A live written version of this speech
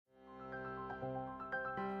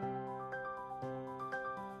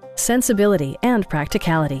Sensibility and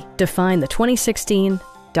practicality define the 2016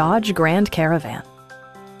 Dodge Grand Caravan.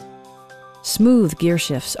 Smooth gear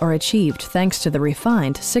shifts are achieved thanks to the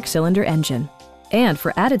refined 6-cylinder engine. And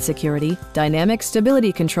for added security, dynamic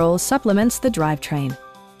stability control supplements the drivetrain.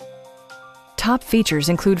 Top features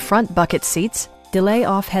include front bucket seats,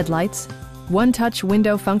 delay-off headlights, one-touch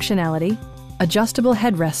window functionality, adjustable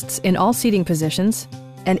headrests in all seating positions,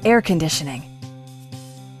 and air conditioning.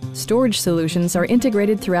 Storage solutions are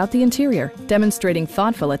integrated throughout the interior, demonstrating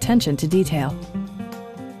thoughtful attention to detail.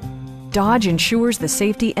 Dodge ensures the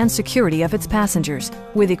safety and security of its passengers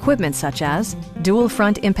with equipment such as dual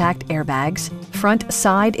front impact airbags, front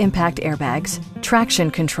side impact airbags,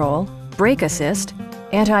 traction control, brake assist,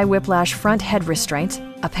 anti-whiplash front head restraints,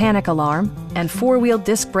 a panic alarm, and 4-wheel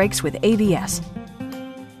disc brakes with ABS.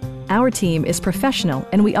 Our team is professional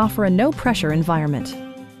and we offer a no-pressure environment.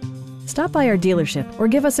 Stop by our dealership or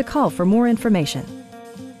give us a call for more information.